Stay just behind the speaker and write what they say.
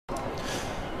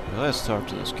Now let's talk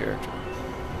to this character.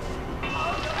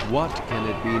 What can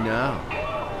it be now?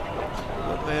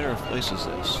 What manner of place is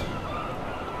this?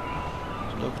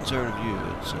 It's no concern of you.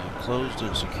 It's a closed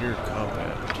and secure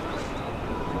compound.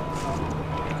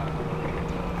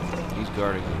 He's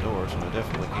guarding the door, so I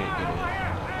definitely can't get in.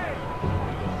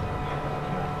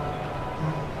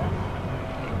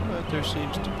 But there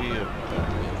seems to be a back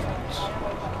entrance.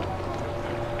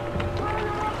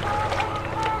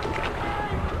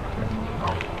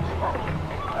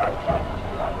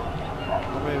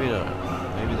 Or maybe not.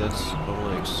 Maybe that's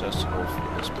only accessible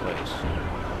from this place.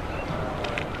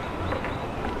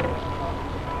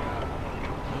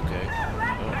 Okay.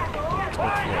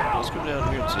 Well, let's go down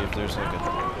here and see if there's like a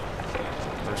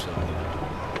person.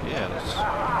 Yeah, that's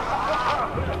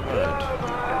good.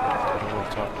 I don't want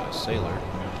to talk to a sailor.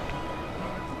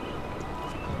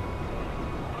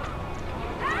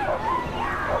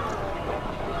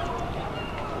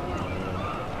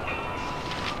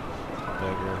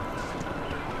 Beggar.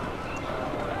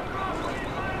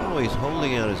 Oh, he's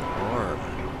holding out his arm.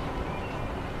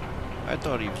 I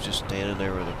thought he was just standing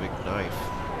there with a big knife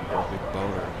or a big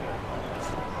boner.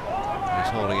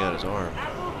 He's holding out his arm.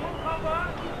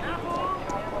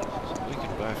 So we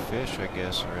can buy fish, I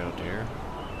guess, around here.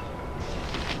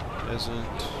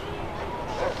 Pheasant.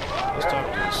 Let's talk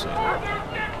to this sailor.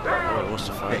 Oh, he wants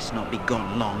to fight. Best not be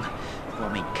gone long, or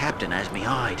me captain has me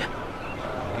hide. I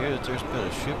hear that there's been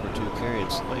a ship or two carrying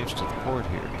slaves to the port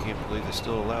here. Can't believe they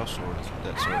still allow that sort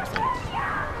of thing.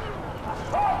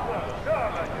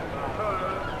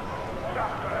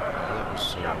 That was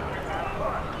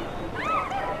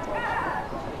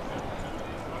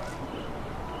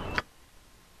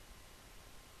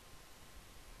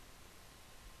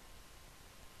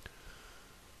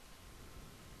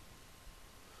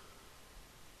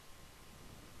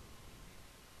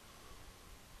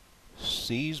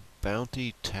Sea's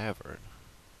Bounty Tavern.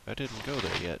 I didn't go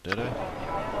there yet, did I?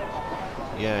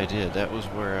 Yeah, I did. That was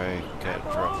where I got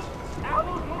drunk.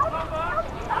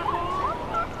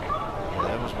 Yeah,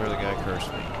 that was where the guy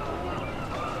cursed me.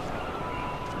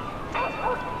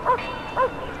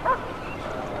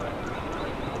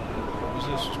 What was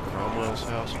this? Cromwell's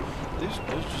house? Those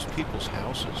are just people's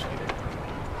houses here.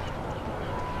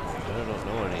 I don't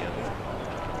know any of them.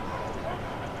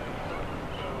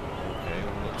 Okay,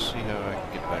 well, let's see how I can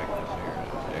get back from here.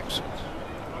 Exit.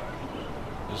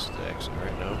 This is the exit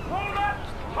right now.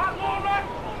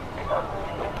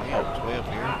 Damn, it's way up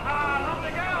here.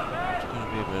 It's gonna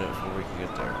be a minute before we can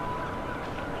get there.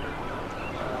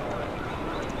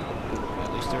 At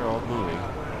least they're all moving.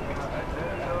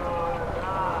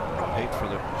 I'd hate for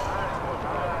them.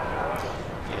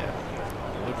 Yeah.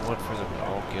 I wouldn't want for them to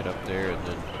all get up there and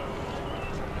then,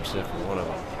 except for one of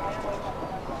them.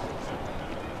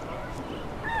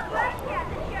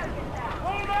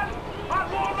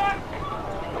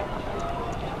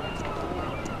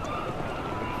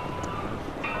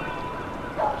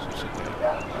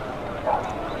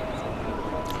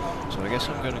 So I guess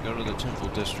I'm going to go to the Temple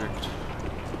District.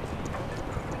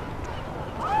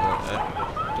 But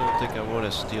I don't think I want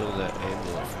to steal that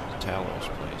amulet from the Talos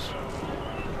place.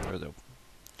 Or the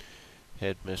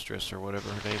headmistress or whatever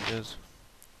her name is.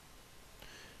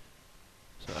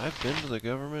 So I've been to the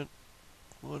government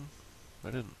one?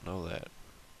 I didn't know that.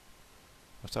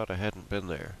 I thought I hadn't been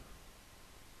there.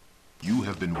 You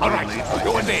have been All right,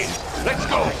 go invade. Let's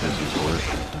go. Get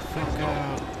the fuck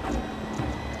out.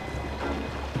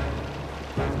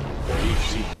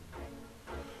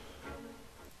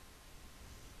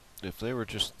 If they were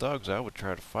just thugs, I would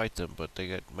try to fight them, but they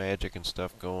got magic and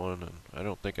stuff going, and I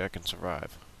don't think I can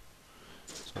survive.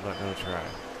 So I'm not going to try.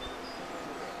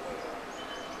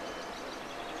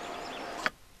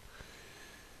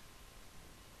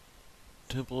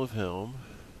 Temple of Helm,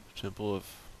 Temple of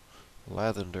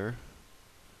Lathander,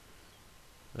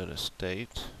 an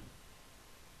estate,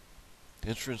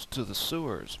 entrance to the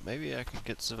sewers. Maybe I could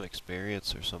get some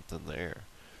experience or something there.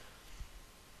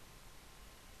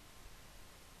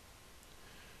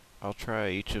 I'll try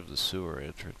each of the sewer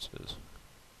entrances.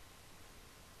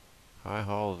 High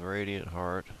Hall of Radiant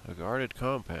Heart, a guarded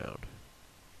compound,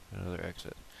 another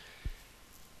exit.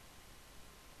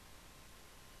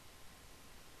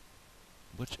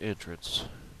 Which entrance?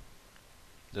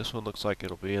 This one looks like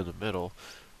it'll be in the middle,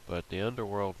 but the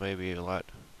underworld may be a lot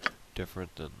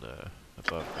different than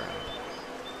above ground.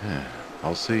 Yeah,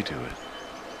 I'll see to it.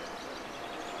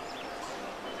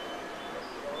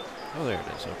 Oh, there it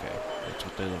is. Okay. That's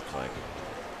what they look like.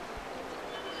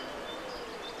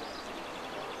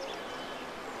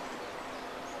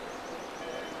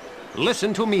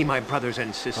 Listen to me, my brothers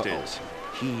and sisters.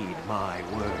 Heed my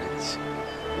words.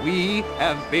 We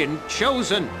have been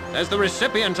chosen as the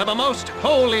recipients of a most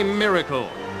holy miracle.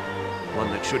 One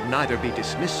that should neither be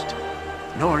dismissed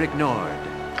nor ignored.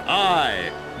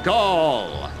 I,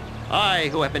 Gaul, I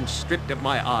who have been stripped of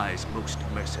my eyes most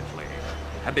mercifully,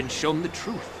 have been shown the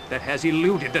truth that has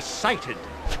eluded the sighted.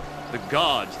 The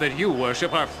gods that you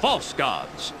worship are false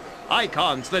gods,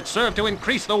 icons that serve to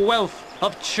increase the wealth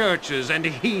of churches and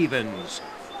heathens.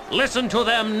 Listen to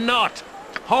them not.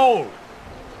 Hold!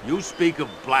 You speak of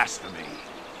blasphemy.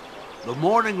 The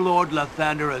Morning Lord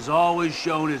Lathander has always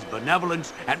shown his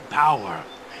benevolence and power.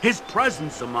 His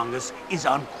presence among us is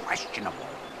unquestionable.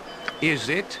 Is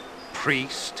it,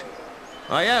 priest?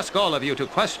 I ask all of you to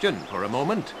question for a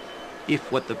moment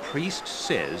if what the priest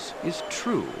says is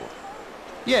true.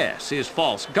 Yes, his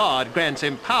false god grants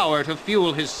him power to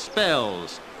fuel his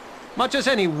spells, much as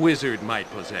any wizard might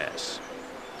possess.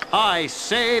 I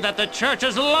say that the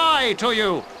churches lie to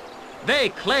you. They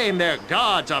claim their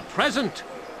gods are present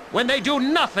when they do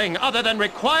nothing other than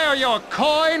require your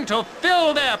coin to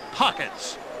fill their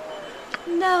pockets.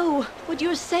 No, what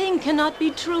you're saying cannot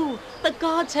be true. The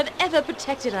gods have ever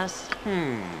protected us.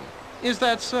 Is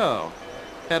that so?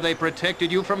 Have they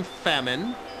protected you from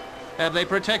famine? Have they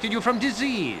protected you from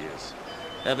disease?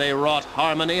 Have they wrought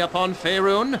harmony upon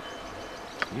Faerun?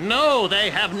 No, they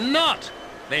have not!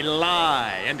 They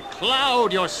lie and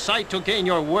cloud your sight to gain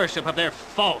your worship of their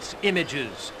false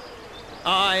images.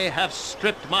 I have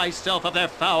stripped myself of their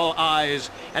foul eyes,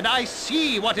 and I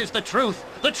see what is the truth.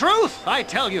 The truth, I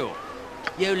tell you!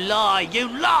 You lie! You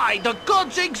lie! The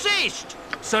gods exist!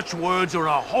 Such words are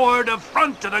a horrid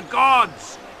affront to the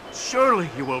gods! Surely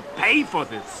you will pay for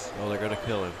this. Well, they're gonna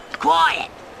kill him.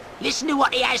 Quiet! Listen to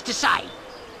what he has to say.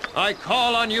 I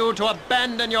call on you to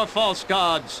abandon your false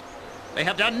gods. They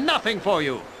have done nothing for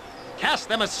you. Cast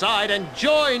them aside and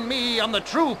join me on the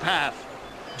true path.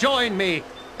 Join me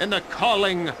in the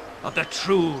calling of the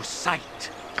true sight.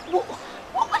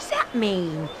 What does that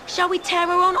mean? Shall we tear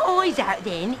our own eyes out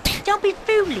then? Don't be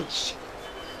foolish.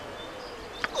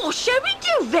 What shall we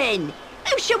do then?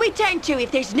 Who shall we turn to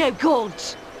if there's no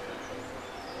gods?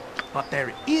 But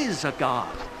there is a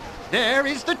God. There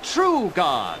is the true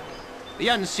God. The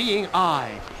unseeing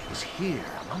eye is here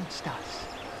amongst us.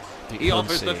 He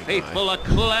offers the faithful a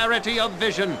clarity of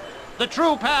vision, the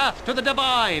true path to the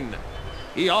divine.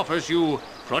 He offers you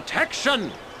protection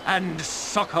and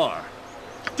succor.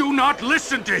 Do not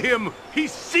listen to him! He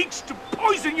seeks to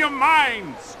poison your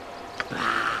minds!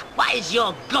 What has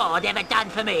your god ever done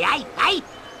for me, eh? Eh?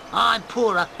 I'm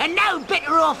poorer and no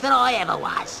better off than I ever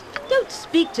was. Don't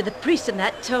speak to the priest in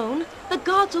that tone. The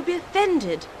gods will be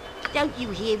offended. Don't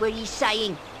you hear what he's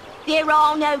saying? There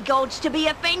are no gods to be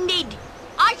offended.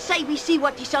 I say we see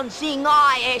what this unseeing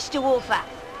eye has to offer.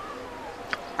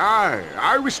 Aye,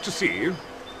 I wish to see.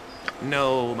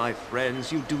 No, my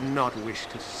friends, you do not wish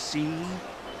to see.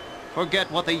 Forget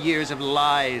what the years of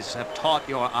lies have taught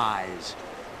your eyes.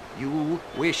 You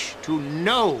wish to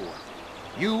know.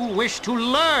 You wish to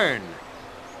learn.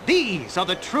 These are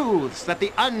the truths that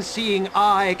the unseeing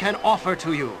eye can offer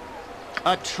to you.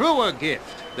 A truer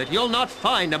gift that you'll not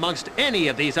find amongst any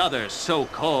of these other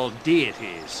so-called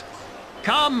deities.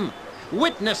 Come,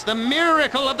 witness the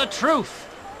miracle of the truth.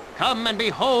 Come and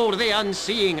behold the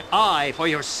unseeing eye for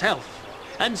yourself,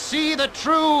 and see the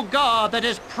true God that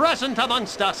is present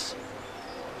amongst us.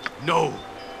 No,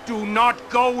 do not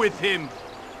go with him.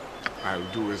 I'll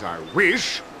do as I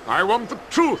wish. I want the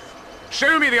truth.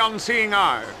 Show me the unseeing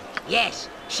eye. Yes,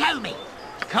 show me.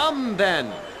 Come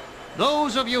then,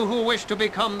 those of you who wish to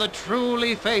become the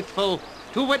truly faithful,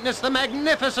 to witness the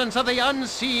magnificence of the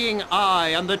unseeing eye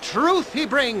and the truth he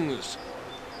brings.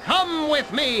 Come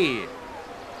with me.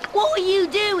 What are you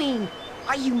doing?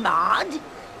 Are you mad?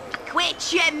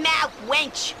 Quit your mouth,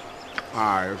 wench.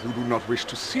 Aye, if you do not wish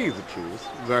to see the truth,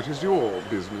 that is your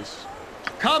business.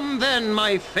 Come then,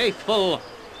 my faithful.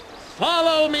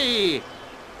 Follow me.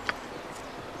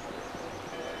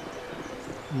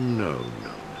 No, no,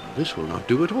 no. This will not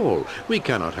do at all. We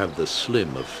cannot have the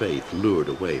slim of faith lured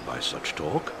away by such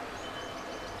talk.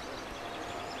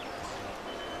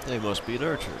 They must be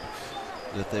nurtured,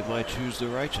 that they might choose the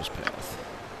righteous path.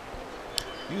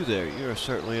 You there, you are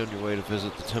certainly on your way to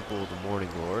visit the Temple of the Morning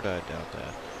Lord. I doubt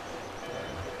that.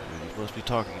 You must be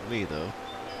talking to me, though.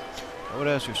 I would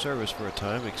ask your service for a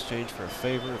time in exchange for a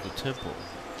favor of the temple.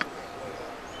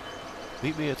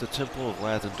 Meet me at the Temple of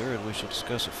Lathander, and we shall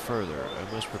discuss it further.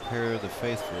 I must prepare the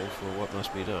faithful for what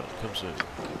must be done. Come soon.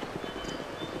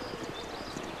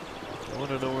 I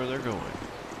want to know where they're going.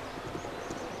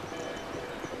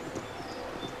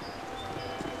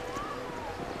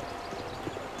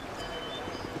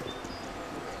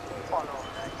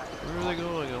 they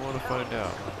going? I want to find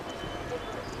out.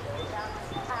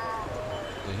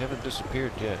 They haven't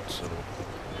disappeared yet, so...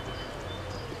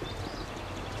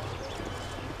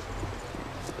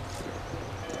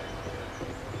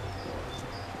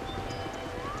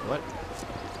 What?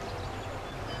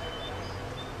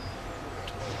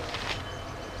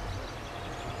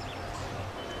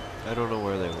 I don't know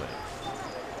where they went.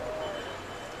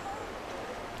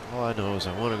 All I know is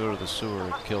I want to go to the sewer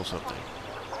and kill something.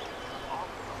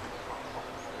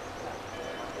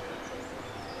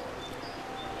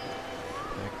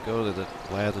 I go to the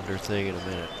lavender thing in a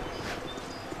minute.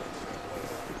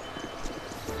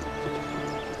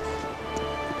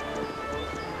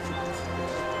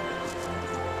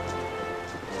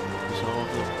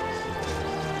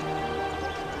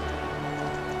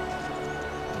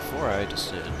 Before I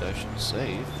descend, I should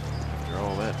save, after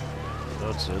all that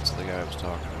nonsense the guy was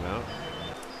talking about.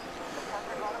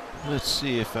 Let's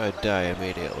see if I die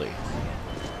immediately.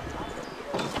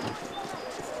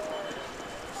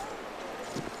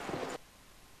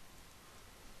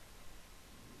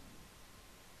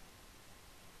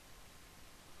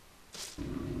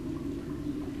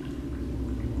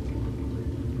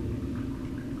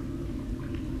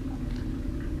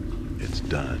 It's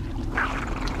done.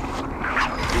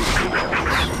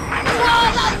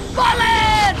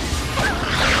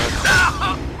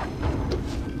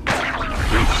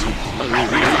 Oh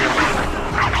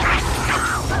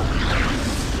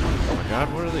my God,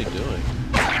 what are they doing?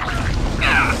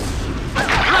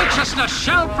 Righteousness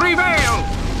shall prevail!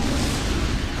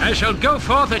 I shall go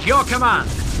forth at your command.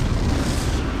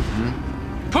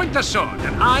 Point the sword,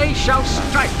 and I shall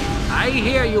strike. I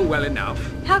hear you well enough.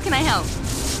 How can I help?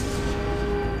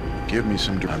 Give me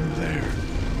some... I'm there.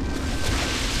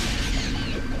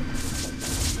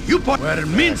 You point where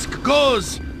Minsk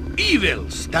goes, evil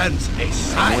stands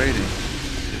aside. I'm waiting.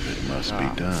 If it must be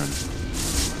done.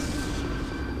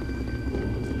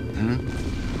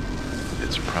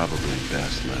 It's probably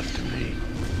best left to me.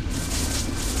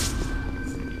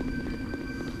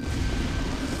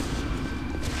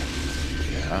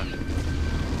 Yeah?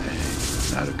 Hey,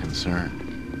 not a concern.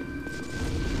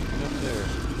 Up there.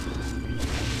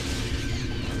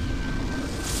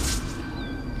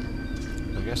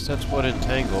 I guess that's what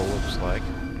Entangle looks like.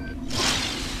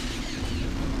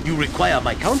 You require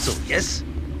my counsel, yes?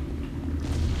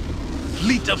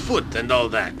 Fleet of foot and all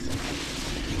that.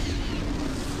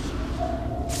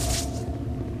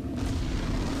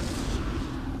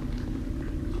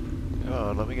 Come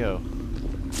on, let me go.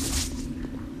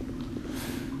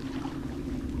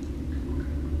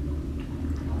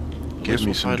 Give me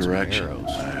we'll some find direction. arrows.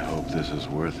 I hope this is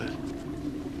worth it.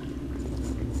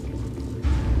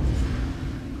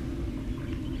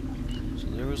 So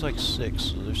there was like 6,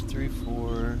 so there's 3,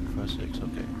 4, 5, 6,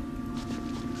 okay.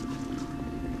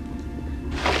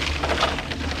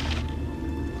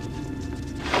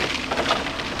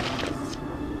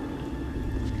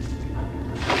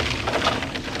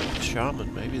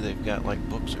 Shaman, maybe they've got like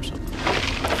books or something.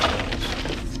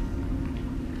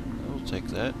 I'll take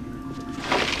that.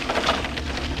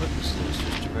 What is this?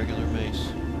 Just a regular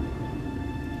mace.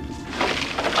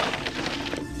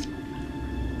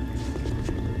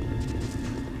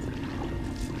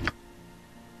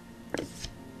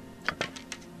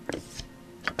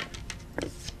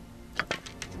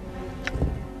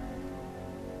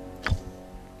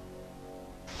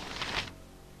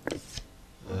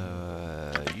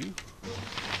 You?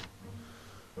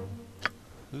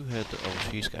 Who had the... Oh,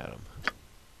 she's got him.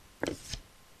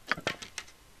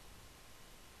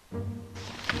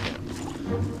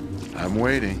 I'm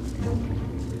waiting.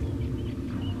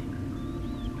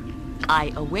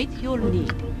 I await your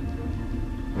lead.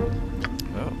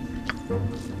 Oh.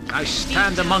 I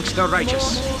stand amongst the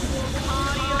righteous.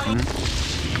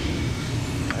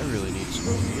 I really need some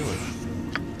more healing.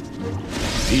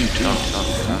 Me too.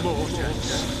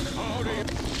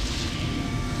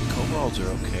 Kobolds are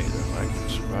okay though. I can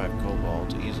survive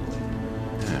kobolds easily.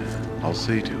 Yeah, I'll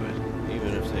see to it.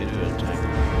 Even if they do entangle.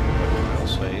 I'll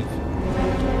save.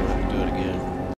 Do it again.